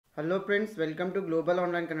Hello friends, welcome to global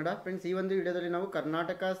online Kannada. Friends, ಈ ಒಂದು ವಿಡಿಯೋದಲ್ಲಿ ನಾವು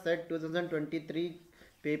Karnataka set 2023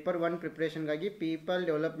 paper 1 ಪ್ರಿಪ್ರೇಷನ್ಗಾಗಿ people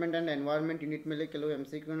development and environment unit ಮೇಲೆ ಕೆಲವು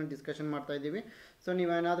MCQನ ಡಿಸ್ಕಷನ್ ಮಾಡ್ತಾ ಇದ್ದೀವಿ. ಸೊ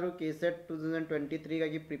ನೀವೇನಾದರೂ KSET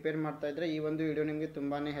 2023ಗಾಗಿ ಪ್ರಿಪೇರ್ ಮಾಡ್ತಾ ಇದ್ದರೆ ಈ ಒಂದು ವಿಡಿಯೋ ನಿಮಗೆ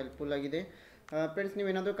ತುಂಬಾ ಹೆಲ್ಪ್ಫುಲ್ ಆಗಿದೆ. ಫ್ರೆಂಡ್ಸ್,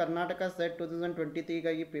 ನೀವೇನಾದರೂ ಕರ್ನಾಟಕ ಸೆಟ್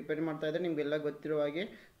 2023ಗಾಗಿ ಪ್ರಿಪೇರ್ ಮಾಡ್ತಾ ಇದ್ದರೆ ನಿಮಗೆಲ್ಲ ಗೊತ್ತಿರೋ ಹಾಗೆ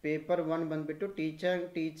ಪೇಪರ್ 1 ಬಂದುಬಿಟ್ಟು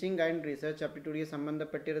ಟೀಚಿಂಗ್ ಆ್ಯಂಡ್ ರಿಸರ್ಚ್ ಆಪ್ಟಿಟ್ಯೂಡ್ಗೆ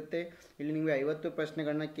ಸಂಬಂಧಪಟ್ಟಿರುತ್ತೆ. ಇಲ್ಲಿ ನಿಮಗೆ 50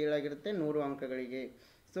 ಪ್ರಶ್ನೆಗಳನ್ನ ಕೇಳಾಗಿರುತ್ತೆ 100 ಅಂಕಗಳಿಗೆ.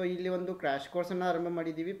 ಸೊ ಇಲ್ಲಿ ಒಂದು ಕ್ರ್ಯಾಶ್ ಕೋರ್ಸನ್ನು ಆರಂಭ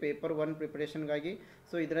ಮಾಡಿದ್ದೀವಿ ಪೇಪರ್ 1 ಪ್ರಿಪ್ರೇಷನ್ಗಾಗಿ.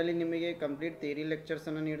 ಸೊ ಇದರಲ್ಲಿ ನಿಮಗೆ ಕಂಪ್ಲೀಟ್ ಥಿಯರಿ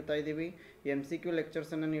ಲೆಕ್ಚರ್ಸನ್ನು ನೀಡ್ತಾ ಇದ್ದೀವಿ, MCQ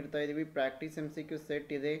ಲೆಕ್ಚರ್ಸನ್ನು ನೀಡ್ತಾ ಇದ್ದೀವಿ, ಪ್ರಾಕ್ಟೀಸ್ MCQ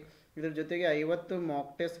ಸೆಟ್ ಇದೆ. ಇದ್ರ ಜೊತೆಗೆ 50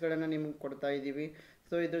 ಮಾಕ್ ಟೆಸ್ಟ್ಗಳನ್ನು ನಿಮ್ಗೆ ಕೊಡ್ತಾ ಇದ್ದೀವಿ.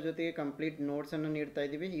 ಸೊ ಇದ್ರ ಜೊತೆಗೆ ಕಂಪ್ಲೀಟ್ ನೋಟ್ಸನ್ನು ನೀಡ್ತಾ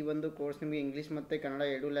ಇದ್ದೀವಿ. ಈ ಒಂದು ಕೋರ್ಸ್ ನಿಮಗೆ ಇಂಗ್ಲೀಷ್ ಮತ್ತು ಕನ್ನಡ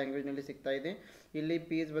ಎರಡೂ ಲ್ಯಾಂಗ್ವೇಜ್ನಲ್ಲಿ ಸಿಗ್ತಾ ಇದೆ. ಇಲ್ಲಿ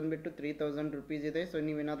ಫೀಸ್ ಬಂದುಬಿಟ್ಟು 3000 ರುಪೀಸ್ ಇದೆ. ಸೊ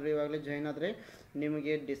ನೀವೇನಾದರೂ ಇವಾಗಲೇ ಜಾಯ್ನ್ ಆದರೆ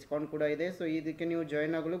ನಿಮಗೆ ಡಿಸ್ಕೌಂಟ್ ಕೂಡ ಇದೆ. ಸೊ ಇದಕ್ಕೆ ನೀವು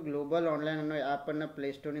ಜಾಯ್ನ್ ಆಗಲು ಗ್ಲೋಬಲ್ ಆನ್ಲೈನ್ ಅನ್ನೋ ಆ್ಯಪನ್ನು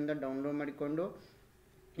ಪ್ಲೇಸ್ಟೋರ್ನಿಂದ ಡೌನ್ಲೋಡ್ ಮಾಡಿಕೊಂಡು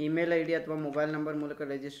ಇಮೇಲ್ ID ಅಥವಾ ಮೊಬೈಲ್ ನಂಬರ್ ಮೂಲಕ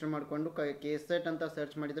ರಿಜಿಸ್ಟರ್ ಮಾಡಿಕೊಂಡು KSET ಅಂತ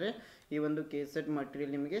ಸರ್ಚ್ ಮಾಡಿದರೆ ಈ ಒಂದು KSET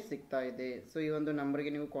ಮಟೀರಿಯಲ್ ನಿಮಗೆ ಸಿಗ್ತಾ ಇದೆ. ಸೊ ಈ ಒಂದು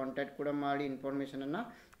ನಂಬರ್ಗೆ ನೀವು ಕಾಂಟ್ಯಾಕ್ಟ್ ಕೂಡ ಮಾಡಿ ಇನ್ಫಾರ್ಮೇಷನನ್ನು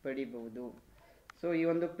ಪಡಿಬಹುದು. ಸೊ ಈ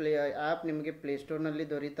ಒಂದು ಆ್ಯಪ್ ನಿಮಗೆ ಪ್ಲೇಸ್ಟೋರ್ನಲ್ಲಿ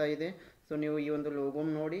ದೊರೀತಾ ಇದೆ. ಸೊ ನೀವು ಈ ಒಂದು ಲೋಗೋ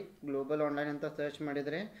ನೋಡಿ ಗ್ಲೋಬಲ್ ಆನ್ಲೈನ್ ಅಂತ ಸರ್ಚ್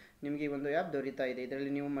ಮಾಡಿದರೆ ನಿಮಗೆ ಈ ಒಂದು ಆ್ಯಪ್ ದೊರೀತಾ ಇದೆ.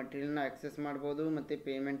 ಇದರಲ್ಲಿ ನೀವು ಮಟೀರಿಯಲ್ನ ಆಕ್ಸೆಸ್ ಮಾಡ್ಬೋದು ಮತ್ತು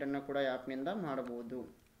ಪೇಮೆಂಟನ್ನು ಕೂಡ ಆ್ಯಪ್ನಿಂದ ಮಾಡಬಹುದು.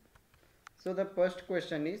 So the first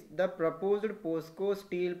question is, the proposed POSCO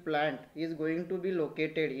steel plant is going to be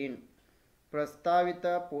located in. ಪ್ರಸ್ತಾವಿತ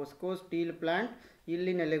POSCO ಸ್ಟೀಲ್ ಪ್ಲಾಂಟ್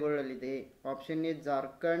ಇಲ್ಲಿ ನೆಲೆಗೊಳ್ಳಲಿದೆ. Option A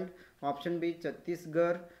Jharkhand, option B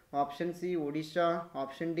Chhattisgarh, option C Odisha,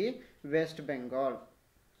 option D West Bengal.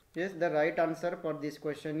 Yes, the right answer for this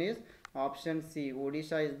question is option C.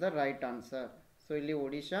 Odisha is the right answer. So ಇಲ್ಲಿ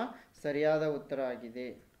ಒಡಿಶಾ ಸರಿಯಾದ ಉತ್ತರ ಆಗಿದೆ.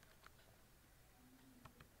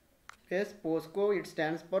 Yes, POSCO, it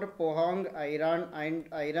stands for Pohang Iron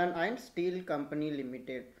and Steel Company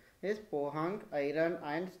Limited. Yes, Pohang Iron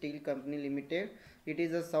and Steel Company Limited. It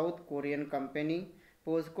is a South Korean company.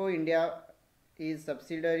 POSCO India is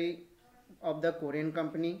subsidiary of the Korean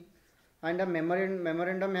company, and a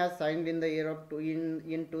memorandum has signed in the year of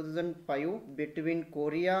in 2005 between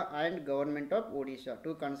Korea and government of Odisha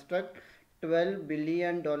to construct $12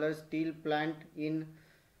 billion steel plant in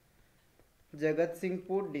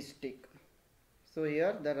Jagatsinghpur district. So here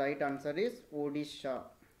the right answer is Odisha.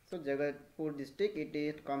 So Jagatpur district,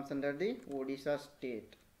 it comes under the Odisha state,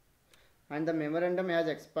 and the memorandum has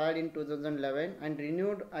expired in 2011 and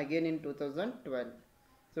renewed again in 2012.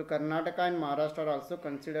 So Karnataka and Maharashtra are also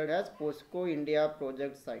considered as POSCO India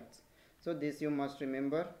project sites. So this you must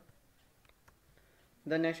remember.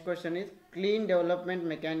 The next question is, clean development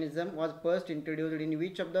mechanism was first introduced in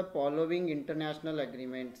which of the following international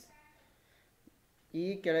agreements? ಈ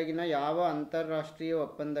ಕೆಳಗಿನ ಯಾವ ಅಂತಾರಾಷ್ಟ್ರೀಯ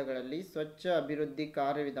ಒಪ್ಪಂದಗಳಲ್ಲಿ ಸ್ವಚ್ಛ ಅಭಿವೃದ್ಧಿ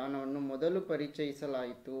ಕಾರ್ಯವಿಧಾನವನ್ನು ಮೊದಲು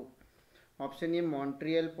ಪರಿಚಯಿಸಲಾಯಿತು? Option A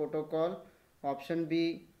Montreal protocol, option B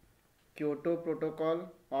Kyoto protocol,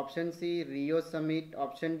 option C Rio summit,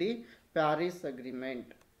 option D Paris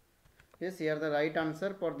agreement. S, here the right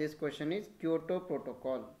answer for this question is Kyoto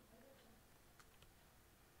protocol.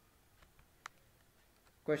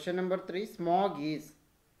 Question number 3, smog is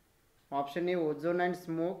option A ozone and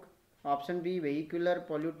smoke, option B vehicular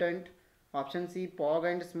pollutant, option C fog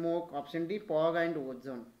and smoke, option D fog and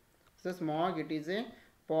ozone. So smog, it is a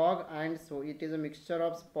fog and so it is a mixture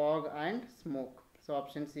of fog and smoke. So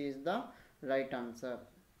option C is the right answer.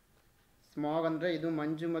 Smog andre idu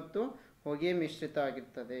manju mattu hoge ಮಿಶ್ರಿತ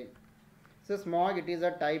ಆಗಿರುತ್ತದೆ. So smog, it is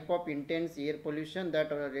a type of intense air pollution that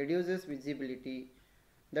reduces visibility.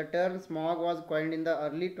 The term smog was coined in the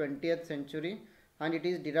early 20th century and it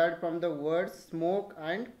is derived from the words smoke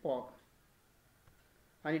and fog,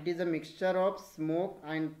 and it is a mixture of smoke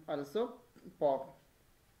and also fog,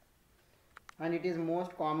 and it is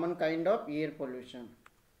most common kind of air pollution.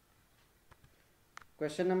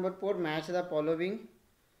 Question number 4, match the following.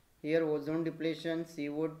 Here ozone depletion,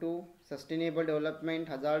 CO2, sustainable development,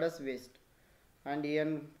 hazardous waste, and here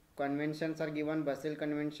conventions are given: Basel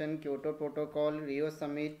Convention, Kyoto Protocol, Rio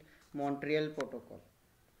Summit, Montreal Protocol.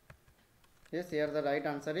 Yes, here the right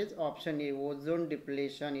answer is option A, ozone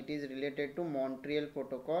depletion. It is related to Montreal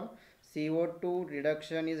Protocol. CO2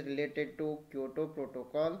 reduction is related to Kyoto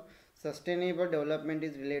Protocol. Sustainable development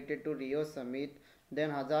is related to Rio Summit. Then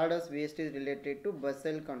hazardous waste is related to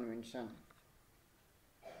Basel Convention.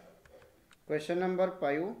 Question number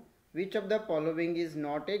 5, which of the following is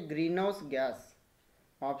not a greenhouse gas?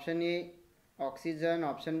 Option A oxygen,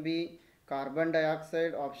 option B carbon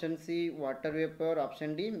dioxide, option C water vapor,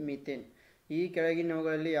 option D methane. ಈ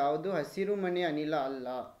ಕೆಳಗಿನವುಗಳಲ್ಲಿ ಯಾವುದು ಹಸಿರು ಮನೆ ಅನಿಲ ಅಲ್ಲ?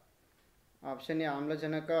 Option A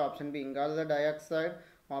ಆಮ್ಲಜನಕ, option B ಇಂಗಾಲದ dioxide,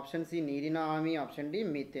 option C ನೀರಿನ ಆಮಿ, option D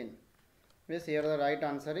methane. Yes, here the right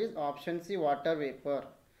answer is option C water vapor.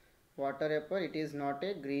 Water vapour it is not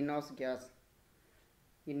A green house gas.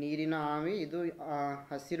 ಈ ನೀರಿನ ಆವಿ ಇದು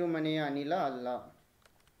ಹಸಿರು ಮನೆಯ ಅನಿಲ ಅಲ್ಲ.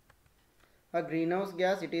 A greenhouse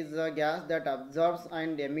gas, it is a gas that absorbs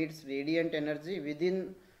and emits radiant energy within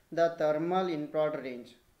the thermal infrared range.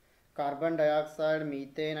 Carbon dioxide,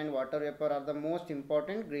 methane and water vapor are the most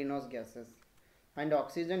important greenhouse gases. And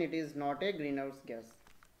oxygen, it is not a greenhouse gas.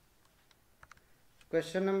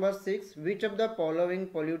 Question number 6. Which of the following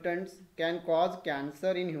pollutants can cause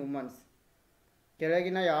cancer in humans?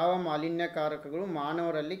 ಕೆಳಗಿನ ಯಾವ ಮಾಲಿನ್ಯಕಾರಕಗಳು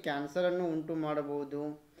ಮಾನವರಲ್ಲಿ cancer ಅನ್ನು ಉಂಟು ಮಾಡಬಹುದು?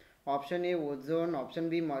 Option A ozone, option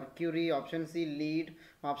B mercury, option C lead,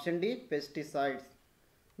 option D pesticides.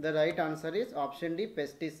 The right answer is option D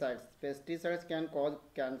pesticides. Pesticides can cause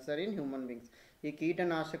cancer in human beings. ಈ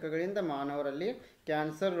ಕೀಟನಾಶಕಗಳಿಂದ ಮಾನವರಲ್ಲಿ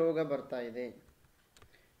cancer ರೋಗ ಬರ್ತಾ ಇದೆ.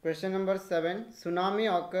 Question number 7. Tsunami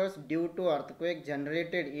occurs due to earthquake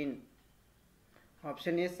generated in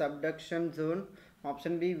option A ಸಬ್ಡಕ್ಷನ್ zone,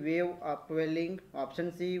 option B wave ಅಪ್ವೆಲ್ಲಿಂಗ್,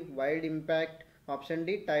 option C wild impact, option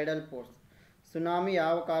D tidal force. Tsunami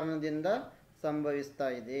ಯಾವ ಕಾರಣದಿಂದ ಸಂಭವಿಸ್ತಾ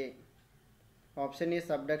ಇದೆ? Option A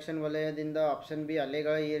ಸಬ್ಡಕ್ಷನ್ ವಲಯದಿಂದ, option B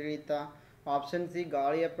ಅಲೆಗಳ ಏರಿಳಿತ, ಆಪ್ಷನ್ ಸಿ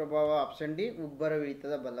ಗಾಳಿಯ ಪ್ರಭಾವ, ಆಪ್ಷನ್ ಡಿ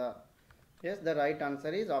ಉಬ್ಬರವಿಳಿತದ ಬಲ. S, the right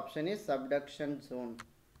answer is option A ಸಬ್ಡಕ್ಷನ್ zone.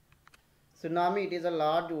 Tsunami, it is a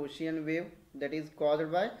large ocean wave that is caused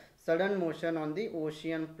by sudden motion on the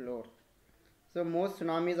ocean floor. So most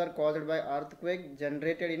tsunamis are caused by earthquake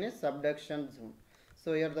generated in a subduction zone. So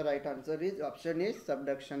here the right answer is option A,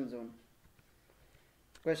 subduction zone.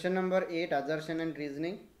 Question number 8. Assertion and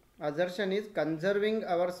reasoning. Assertion is conserving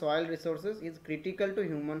our soil resources is critical to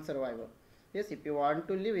human survival. Yes, if you want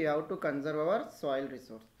to live, you have to conserve our soil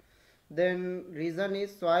resource. Then reason is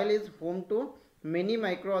soil is home to many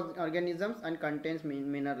microorganisms and contains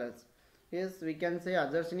minerals. Yes, we can say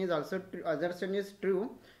assertion is also assertion is true.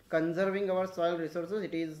 Conserving our soil resources,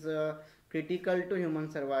 it is critical to human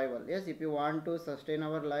survival. Yes, if you want to sustain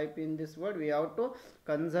our life in this world, we have to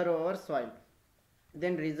conserve our soil.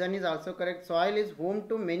 Then reason is also correct. Soil is home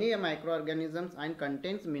to many microorganisms and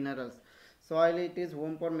contains minerals. Soil, it is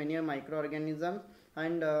home for many microorganisms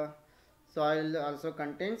and soil also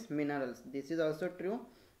contains minerals. This is also true.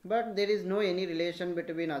 But there is no any relation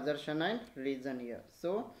between assertion and reason here.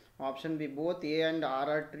 So option B, both A and R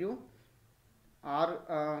are true.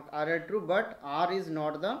 are true, but R is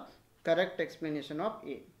not the correct explanation of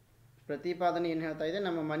A. ಪ್ರತಿಪಾದನೆ ಏನು ಹೇಳ್ತಾ ಇದೆ?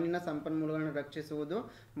 ನಮ್ಮ ಮಣ್ಣಿನ ಸಂಪನ್ಮೂಲಗಳನ್ನು ರಕ್ಷಿಸುವುದು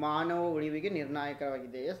ಮಾನವ ಉಳಿವಿಗೆ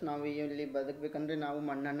ನಿರ್ಣಾಯಕವಾಗಿದೆ. ಎಸ್, ನಾವು ಇಲ್ಲಿ ಬದುಕಬೇಕಂದ್ರೆ ನಾವು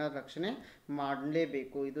ಮಣ್ಣನ್ನು ರಕ್ಷಣೆ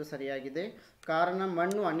ಮಾಡಲೇಬೇಕು. ಇದು ಸರಿಯಾಗಿದೆ. ಕಾರಣ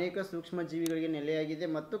ಮಣ್ಣು ಅನೇಕ ಸೂಕ್ಷ್ಮ ಜೀವಿಗಳಿಗೆ ನೆಲೆಯಾಗಿದೆ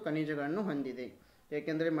ಮತ್ತು ಖನಿಜಗಳನ್ನು ಹೊಂದಿದೆ.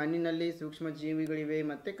 ಏಕೆಂದರೆ ಮಣ್ಣಿನಲ್ಲಿ ಸೂಕ್ಷ್ಮ ಜೀವಿಗಳಿವೆ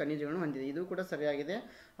ಮತ್ತು ಖನಿಜಗಳನ್ನು ಹೊಂದಿದೆ. ಇದು ಕೂಡ ಸರಿಯಾಗಿದೆ.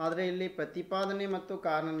 ಆದರೆ ಇಲ್ಲಿ ಪ್ರತಿಪಾದನೆ ಮತ್ತು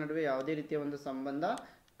ಕಾರಣ ನಡುವೆ ಯಾವುದೇ ರೀತಿಯ ಒಂದು ಸಂಬಂಧ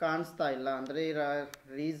ಕಾಣಿಸ್ತಾ ಇಲ್ಲ. ಅಂದರೆ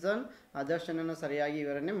ರೀಸನ್ ಅದರ್ಶನನ್ನು ಸರಿಯಾಗಿ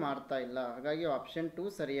ವಿವರಣೆ ಮಾಡ್ತಾ ಇಲ್ಲ. ಹಾಗಾಗಿ ಆಪ್ಷನ್ 2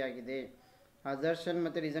 ಸರಿಯಾಗಿದೆ. ಅದರ್ಶನ್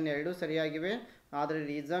ಮತ್ತು ರೀಸನ್ ಎರಡೂ ಸರಿಯಾಗಿವೆ, ಆದರೆ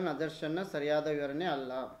ರೀಸನ್ ಅದರ್ಶನ್ನ ಸರಿಯಾದ ವಿವರಣೆ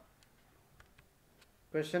ಅಲ್ಲ.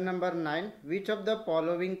 Question number 9. Which of the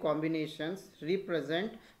following combinations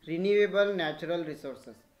represent renewable natural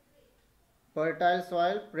resources? Fertile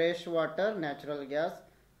soil, fresh water, natural gas.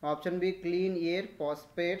 Option B, clean air,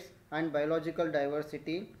 phosphates and biological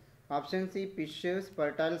diversity. Option C, fishes,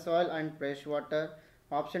 fertile soil and fresh water.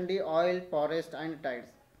 Option D, oil, forest and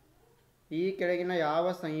tides. ಈ ಕೆಳಗಿನ ಯಾವ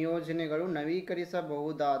ಸಂಯೋಜನೆಗಳು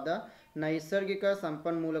ನವೀಕರಿಸಬಹುದಾದ ನೈಸರ್ಗಿಕ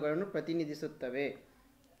ಸಂಪನ್ಮೂಲಗಳನ್ನು ಪ್ರತಿನಿಧಿಸುತ್ತವೆ?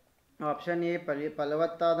 Option A,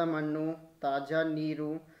 ಫಲವತ್ತಾದ ಮಣ್ಣು, ತಾಜಾ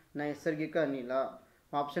ನೀರು, ನೈಸರ್ಗಿಕ ಅನಿಲ.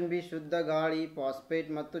 ಆಪ್ಷನ್ ಬಿ, ಶುದ್ಧ ಗಾಳಿ, ಫಾಸ್ಫೇಟ್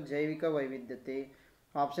ಮತ್ತು ಜೈವಿಕ ವೈವಿಧ್ಯತೆ.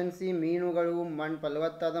 ಆಪ್ಷನ್ ಸಿ, ಮೀನುಗಳು,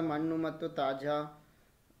 ಫಲವತ್ತಾದ ಮಣ್ಣು ಮತ್ತು ತಾಜಾ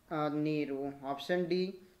ನೀರು. ಆಪ್ಷನ್ ಡಿ,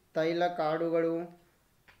 ತೈಲ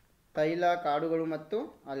ಕಾಡುಗಳು ಮತ್ತು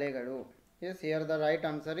ಅಲೆಗಳು. S, here the right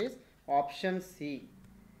answer is option C.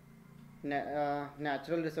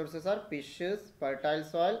 Natural resources are fishes, fertile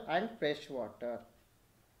soil and fresh water.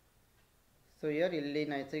 So here ಇಲ್ಲಿ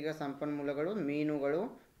ನೈಸರ್ಗಿಕ ಸಂಪನ್ಮೂಲಗಳು ಮೀನುಗಳು,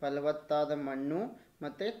 ಫಲವತ್ತಾದ ಮಣ್ಣು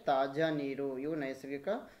ಮತ್ತು ತಾಜಾ ನೀರು, ಇವು ನೈಸರ್ಗಿಕ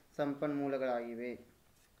ಸಂಪನ್ಮೂಲಗಳಾಗಿವೆ.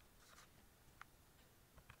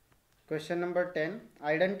 Question number 10.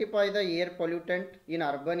 Identify the air pollutant in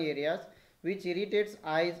urban areas which irritates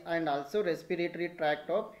ice and also respiratory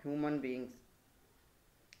tract of human beings.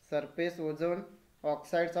 Surface ozone,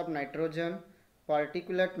 oxides of nitrogen,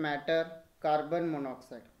 particulate matter, carbon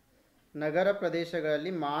monoxide. ನಗರ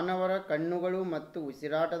ಪ್ರದೇಶಗಳಲ್ಲಿ ಮಾನವರ ಕಣ್ಣುಗಳು ಮತ್ತು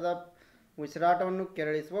ಉಸಿರಾಟವನ್ನು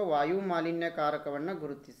ಕೆರಳಿಸುವ ವಾಯು ಮಾಲಿನ್ಯಕಾರಕವನ್ನು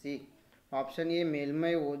ಗುರುತಿಸಿ. ಆಪ್ಷನ್ ಎ,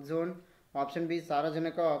 ಮೇಲ್ಮೈ ಓಝೋನ್. ಆಪ್ಷನ್ ಬಿ,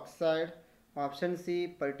 ಸಾರಜನಕ oxide. Option C,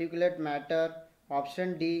 particulate matter.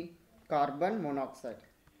 Option D, carbon monoxide.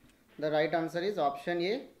 The right answer is option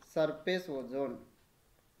A, surface ozone.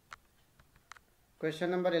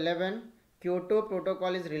 Question number 11. Kyoto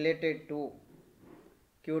protocol is related to.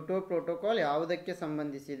 Kyoto protocol ಯಾವುದಕ್ಕೆ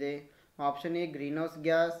ಸಂಬಂಧಿಸಿದೆ? Option A green house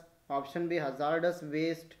gas, option B hazardous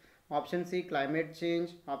waste, option C climate change,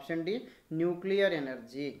 option D nuclear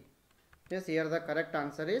energy. Yes, here the correct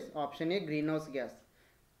answer is option A, greenhouse gas.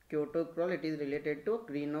 Kyoto Protocol, it is related to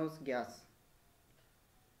greenhouse gas.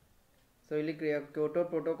 So ಇಲ್ಲಿ Kyoto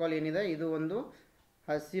protocol ಏನಿದೆ ಇದು ಒಂದು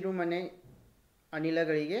ಹಸಿರು ಮನೆ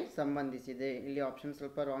ಅನಿಲಗಳಿಗೆ ಸಂಬಂಧಿಸಿದೆ. ಇಲ್ಲಿ option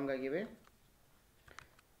ಸ್ವಲ್ಪ wrong ಆಗಿವೆ.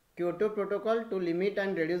 Kyoto Protocol to limit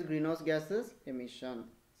and reduce greenhouse gases emission.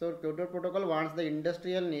 So Kyoto Protocol wants the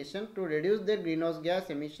industrial nation to reduce their greenhouse gas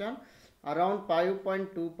emission around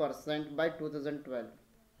 5.2% by 2012.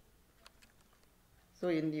 So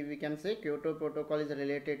we can say Kyoto Protocol is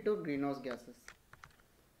related to greenhouse gases.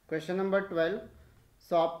 Question number 12.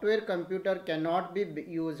 Software computer cannot be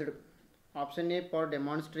used. Option A for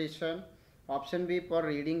demonstration, option B for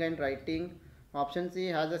reading and writing, option C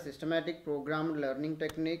has a systematic programmed learning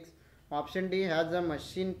techniques, option D has a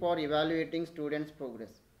machine for evaluating students'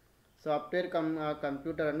 progress. Software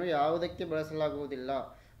ಕಂಪ್ಯೂಟರನ್ನು ಯಾವುದಕ್ಕೆ ಬಳಸಲಾಗುವುದಿಲ್ಲ?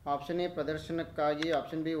 Option A ಪ್ರದರ್ಶನಕ್ಕಾಗಿ,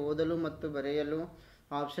 option B ಓದಲು ಮತ್ತು ಬರೆಯಲು,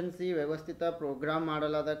 option C ವ್ಯವಸ್ಥಿತ program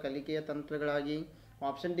ಮಾಡಲಾದ ಕಲಿಕೆಯ ತಂತ್ರಗಳಾಗಿ,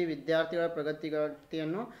 option D ವಿದ್ಯಾರ್ಥಿಗಳ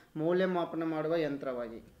ಪ್ರಗತಿಯನ್ನು ಮೌಲ್ಯಮಾಪನ ಮಾಡುವ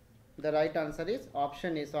ಯಂತ್ರವಾಗಿ. The right answer is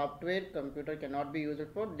option A, software computer cannot be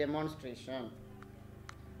used for demonstration.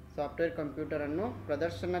 Software ಕಂಪ್ಯೂಟರನ್ನು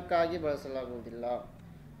ಪ್ರದರ್ಶನಕ್ಕಾಗಿ ಬಳಸಲಾಗುವುದಿಲ್ಲ.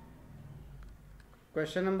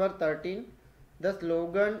 Question number 13. The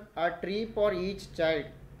slogan "A tree for each child"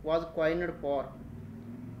 was coined for.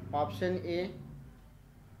 Option A,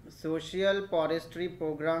 Social Forestry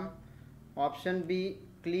Program, option B,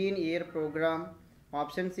 Clean Air Program,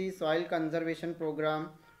 option C, Soil Conservation Program,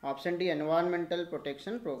 option D, Environmental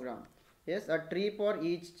Protection Program. Yes, a tree for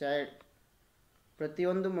each child.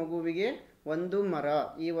 ಪ್ರತಿಯೊಂದು ಮಗುವಿಗೆ ಒಂದು ಮರ,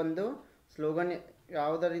 ಈ ಒಂದು slogan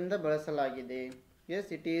ಯಾವುದರಿಂದ ಬಳಸಲಾಗಿದೆ? Yes,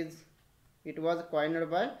 it was coined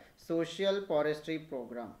by Social Forestry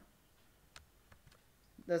Program.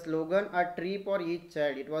 The slogan "A tree for each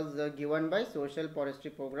child" it was given by Social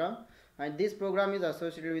Forestry Program, and this program is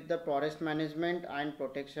associated with the forest management and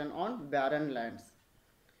protection on barren lands.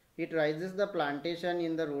 It raises the plantation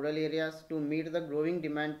in the rural areas to meet the growing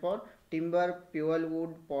demand for timber, fuel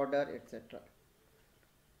wood, fodder, etc.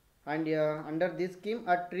 And under this scheme,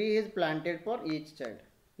 a tree is planted for each child.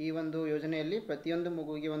 ಈ ಒಂದು ಯೋಜನೆಯಲ್ಲಿ ಪ್ರತಿಯೊಂದು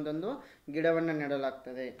ಮಗುವಿಗೆ ಒಂದೊಂದು ಗಿಡವನ್ನು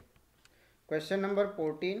ನೆಡಲಾಗ್ತದೆ. Question number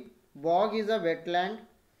 14. Bagh is a wetland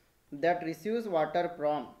that receives water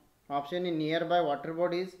from. Option A near by water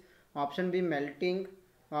bodies, option B melting,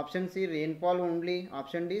 option C rainfall only,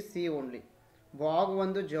 option D C only. Bagh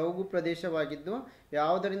ಒಂದು ಜೌಗು ಪ್ರದೇಶವಾಗಿದ್ದು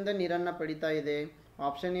ಯಾವುದರಿಂದ ನೀರನ್ನು ಪಡಿತಾ ಇದೆ?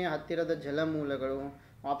 ಆಪ್ಷನ್ ಎ ಹತ್ತಿರದ ಜಲಮೂಲಗಳು,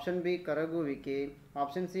 ಆಪ್ಷನ್ ಬಿ ಕರಗುವಿಕೆ,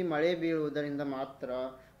 ಆಪ್ಷನ್ ಸಿ ಮಳೆ ಬೀಳುವುದರಿಂದ ಮಾತ್ರ,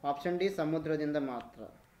 option D ಸಮುದ್ರದಿಂದ ಮಾತ್ರ.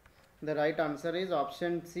 The right answer is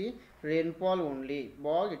option C, rainfall only.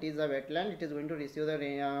 Bog, it is a wetland, it is going to receive the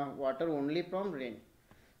water only from rain.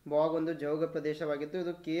 Bagh ಒಂದು ಜೌಗ ಪ್ರದೇಶವಾಗಿದ್ದು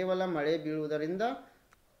ಇದು ಕೇವಲ ಮಳೆ ಬೀಳುವುದರಿಂದ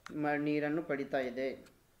ನೀರನ್ನು ಪಡಿತಾ ಇದೆ.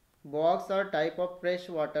 ಬಾಗ್ಸ್ R type of fresh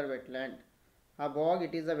water wetland. A bog,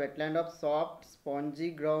 it is a wetland of soft, spongy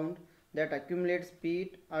ground that accumulates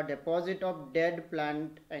peat, a deposit of dead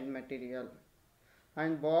plant and material.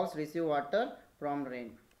 And bogs receive water from rain.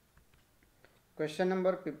 Question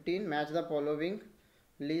number 15. Match the following.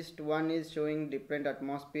 List 1 is showing different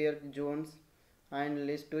atmosphere zones and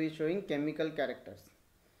list 2 is showing chemical characters.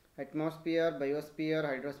 Atmosphere, biosphere,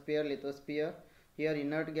 hydrosphere, lithosphere. Here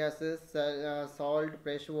inert gases, salt,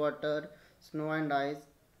 fresh water, snow and ice,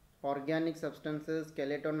 organic substances,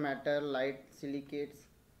 skeleton matter, light, silicates.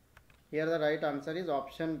 Here the right answer is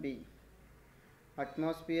option B.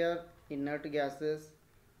 Atmosphere, inert gases,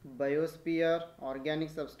 biosphere,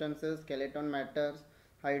 organic substances, skeleton matters,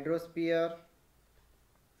 hydrosphere,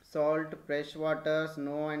 salt, fresh water,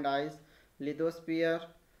 snow and ice, lithosphere,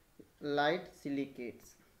 light, silicates.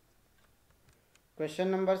 Question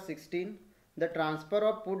number 16. The transfer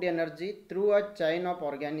of food energy through a chain of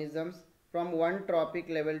organisms from one trophic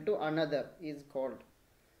level to another is called.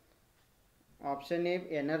 Option A,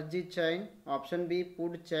 energy chain, option B,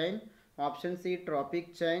 food chain, option C traffic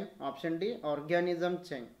chain, option D organism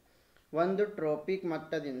chain. ಒಂದು trophic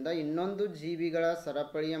ಮಟ್ಟದಿಂದ ಇನ್ನೊಂದು ಜೀವಿಗಳ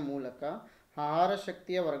ಸರಪಳಿಯ ಮೂಲಕ ಆಹಾರ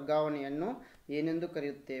ಶಕ್ತಿಯ ವರ್ಗಾವಣೆಯನ್ನು ಏನೆಂದು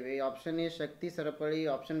ಕರೆಯುತ್ತೇವೆ? ಆಪ್ಷನ್ ಎ ಶಕ್ತಿ ಸರಪಳಿ,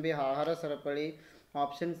 ಆಪ್ಷನ್ ಬಿ ಆಹಾರ ಸರಪಳಿ,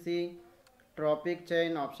 option C traffic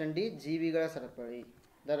chain, option D ಜೀವಿಗಳ ಸರಪಳಿ.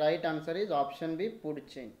 The right answer is option B food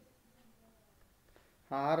chain.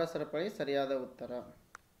 ಆಹಾರ ಸರಪಳಿ ಸರಿಯಾದ ಉತ್ತರ.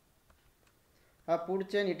 A food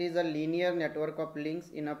chain, it is a linear network of links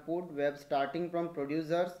in a food web starting from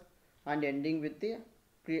producers and ending with the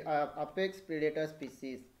apex predator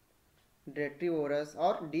species. detrivorous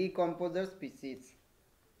or decomposer species.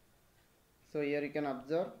 So here you can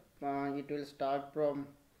observe it will start from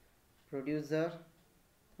producer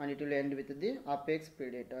and it will end with the apex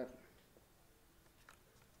predator.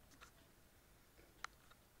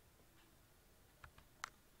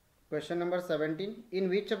 Question number 17. In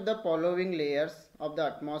which of the following layers of the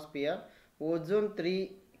atmosphere ozone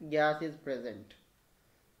 3 gas is present?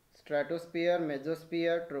 Stratosphere,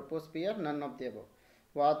 mesosphere, troposphere, none of the above.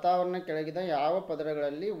 ವಾತಾವರಣ ಕೆಳಗಿದ ಯಾವ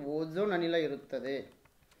ಪದರಗಳಲ್ಲಿ ozone ಅನಿಲ ಇರುತ್ತದೆ?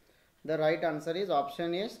 The right answer is option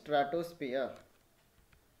A, stratosphere.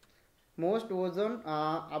 Most ozone,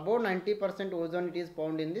 about 90% ozone it is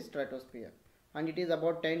found in the stratosphere, and it is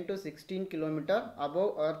about 10 to 16 kilometer above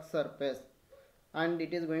Earth's surface, and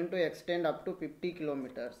it is going to extend up to 50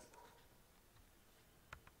 kilometers.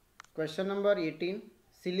 Question number 18.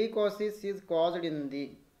 Silicosis is caused in the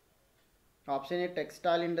option A,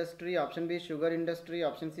 textile industry, option B, sugar industry,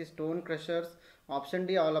 option C, stone crushers, option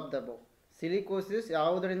D, all of the above. ಸಿಲಿಕೋಸಿಸ್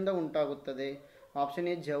ಯಾವುದರಿಂದ ಉಂಟಾಗುತ್ತದೆ? Option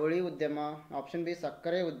A ಜವಳಿ ಉದ್ಯಮ, option B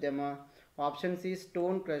ಸಕ್ಕರೆ ಉದ್ಯಮ, option C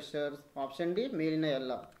stone crushers, option D ಮೇಲಿನ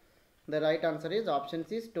ಎಲ್ಲ. The right answer is option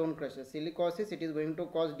C stone crushers. ಸಿಲಿಕೋಸಿಸ್ it is going to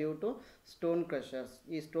cos due to stone crushers.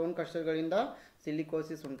 ಈ stone ಕ್ರಷರ್ಗಳಿಂದ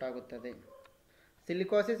ಸಿಲಿಕೋಸಿಸ್ ಉಂಟಾಗುತ್ತದೆ.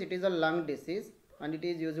 ಸಿಲಿಕೋಸಿಸ್ it is a lung disease and it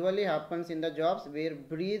is usually happens in the jobs where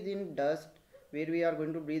we are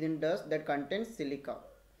going to breathe in dust that contains silica,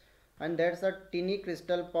 and that's a tiny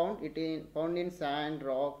crystal found in sand,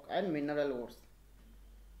 rock and mineral ores.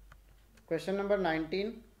 Question number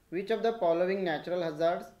 19. Which of the following natural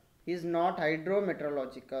hazards is not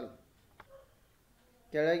hydrometeorological?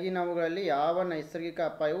 ಕೆಳಗಿನವುಗಳಲ್ಲಿ ಯಾವ ನೈಸರ್ಗಿಕ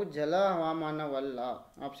ಅಪಾಯವು ಜಲ ಹವಾಮಾನವಲ್ಲ?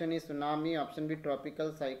 Option A tsunami, option B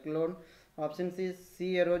tropical cyclone, option C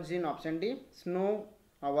sea erosion, option D snow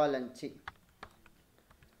avalanche.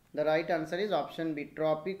 The right answer is option B,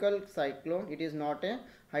 tropical cyclone. It is not a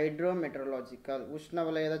hydrometeorological.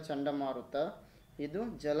 ಉಷ್ಣವಲಯದ ಚಂಡಮಾರುತ, ಇದು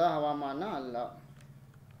ಜಲ ಹವಾಮಾನ ಅಲ್ಲ.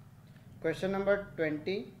 Question number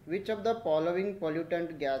 20. Which of the following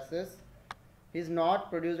pollutant gases is not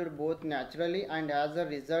produced both naturally and as a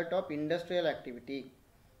result of industrial activity?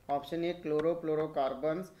 Option A,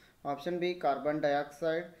 chlorofluorocarbons, option B, carbon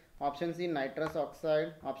dioxide, option C nitrous oxide,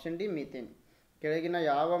 option D methane. ಕೆಳಗಿನ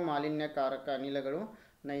ಯಾವ ಮಾಲಿನ್ಯಕಾರಕ ಅನಿಲಗಳು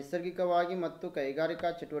ನೈಸರ್ಗಿಕವಾಗಿ ಮತ್ತು ಕೈಗಾರಿಕಾ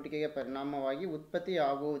ಚಟುವಟಿಕೆಗೆ ಪರಿಣಾಮವಾಗಿ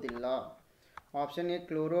ಉತ್ಪತ್ತಿಯಾಗುವುದಿಲ್ಲ? Option A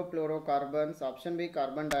ಕ್ಲೋರೋಫ್ಲೋರೋಕಾರ್ಬನ್ಸ್, option B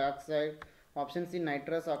carbon dioxide, option C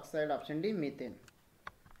nitrous oxide, option D methane.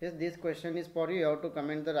 Yes, this question is for you. You have to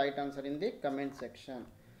comment the right answer in the comment section.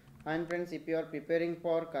 And friends, if you are preparing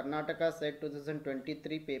for Karnataka SET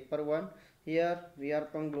 2023 paper 1, here we are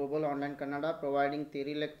from Global Online Kannada providing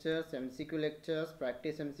theory lectures, MCQ lectures,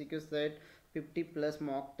 practice MCQ set, 50 plus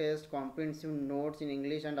mock test, comprehensive notes in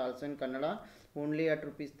English and also in Kannada only at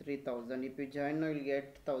 ₹3,000. If you join now, you will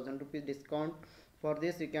get ₹1,000 discount. For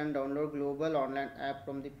this, you can download Global Online app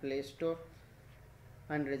from the Play Store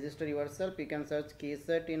and register yourself. You can search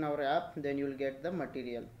KSET in our app, then you will get the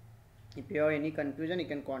material. If you have any confusion, you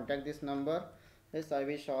can contact this number. Yes, I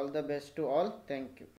wish all the best to all. Thank you.